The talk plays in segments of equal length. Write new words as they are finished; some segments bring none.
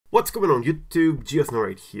What's going on YouTube, GeoSnow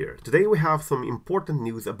right here. Today we have some important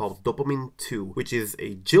news about Dopamine 2, which is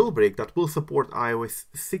a jailbreak that will support iOS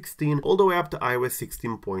 16 all the way up to iOS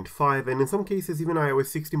 16.5 and in some cases even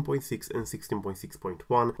iOS 16.6 and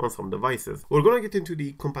 16.6.1 on some devices. We're gonna get into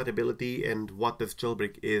the compatibility and what this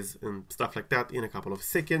jailbreak is and stuff like that in a couple of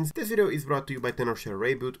seconds. This video is brought to you by Tenorshare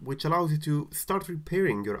Reboot, which allows you to start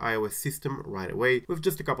repairing your iOS system right away with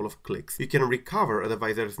just a couple of clicks. You can recover a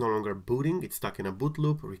device that is no longer booting, it's stuck in a boot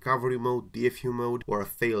loop, recovery mode, DFU mode, or a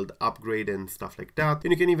failed upgrade and stuff like that,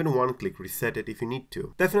 and you can even one-click reset it if you need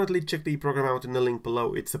to. Definitely check the program out in the link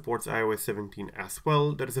below. It supports iOS 17 as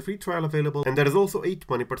well. There is a free trial available and there is also a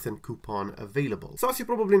 20% coupon available. So as you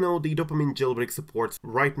probably know, the Dopamine Jailbreak supports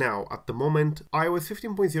right now at the moment iOS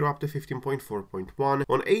 15.0 up to 15.4.1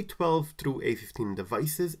 on A12 through A15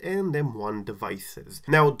 devices and M1 devices.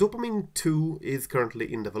 Now Dopamine 2 is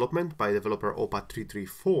currently in development by developer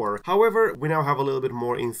OPA334. However, we now have a little bit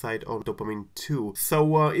more insight on Dopamine 2.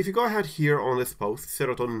 So if you go ahead here on this post,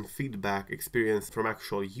 serotonin feedback experience from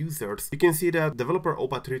actual users, you can see that developer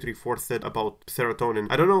OPA334 said about serotonin,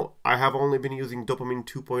 I don't know, I have only been using Dopamine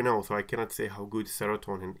 2.0, so I cannot say how good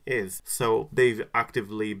serotonin is. So they've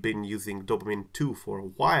actively been using Dopamine 2 for a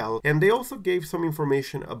while, and they also gave some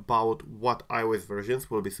information about what iOS versions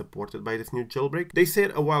will be supported by this new jailbreak. They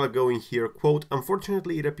said a while ago in here, quote,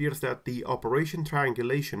 unfortunately it appears that the operation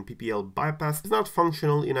triangulation PPL bypass is not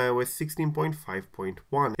functional in iOS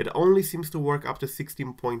 16.5.1. It only seems to work up to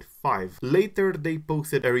 16.5. Later they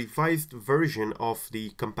posted a revised version of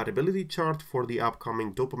the compatibility chart for the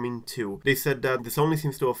upcoming Dopamine 2. They said that this only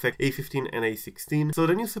seems to affect A15 and A16, so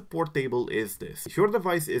the new support table is this. If your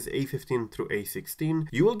device is A15 through A16,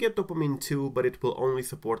 you will get Dopamine 2, but it will only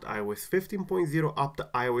support iOS 15.0 up to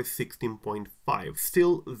iOS 16.5.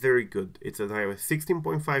 Still very good. It's an iOS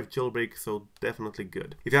 16.5 jailbreak, so definitely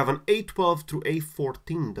good. If you have an A12 through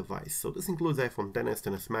A14 device, so this includes iPhone XS,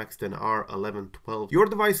 XS Max, XR, 11, 12, your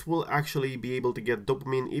device will actually be able to get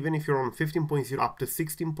dopamine even if you're on 15.0 up to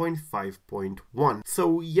 16.5.1.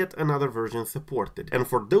 So yet another version supported. And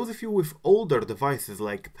for those of you with older devices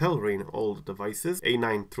like Pelrain old devices,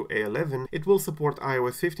 A9 through A11, it will support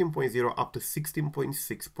iOS 15.0 up to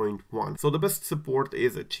 16.6.1. So the best support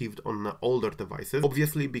is achieved on older devices,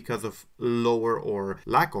 obviously because of lower or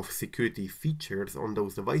lack of security features on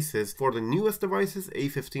those devices. For the newest devices,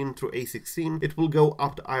 A15 through A16, it will go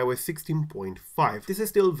up to iOS 16.5. This is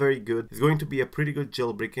still very good. It's going to be a pretty good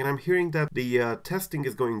jailbreak, and I'm hearing that the testing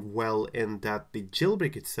is going well and that the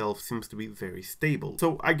jailbreak itself seems to be very stable.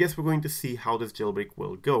 So I guess we're going to see how this jailbreak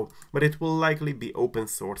will go, but it will likely be open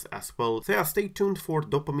source as well. So yeah, stay tuned for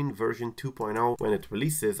Dopamine version 2.0 when it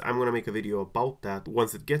releases. I'm gonna make a video about that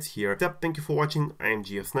once it gets here. Thank you for watching. I am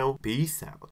GeoSnow. Peace out.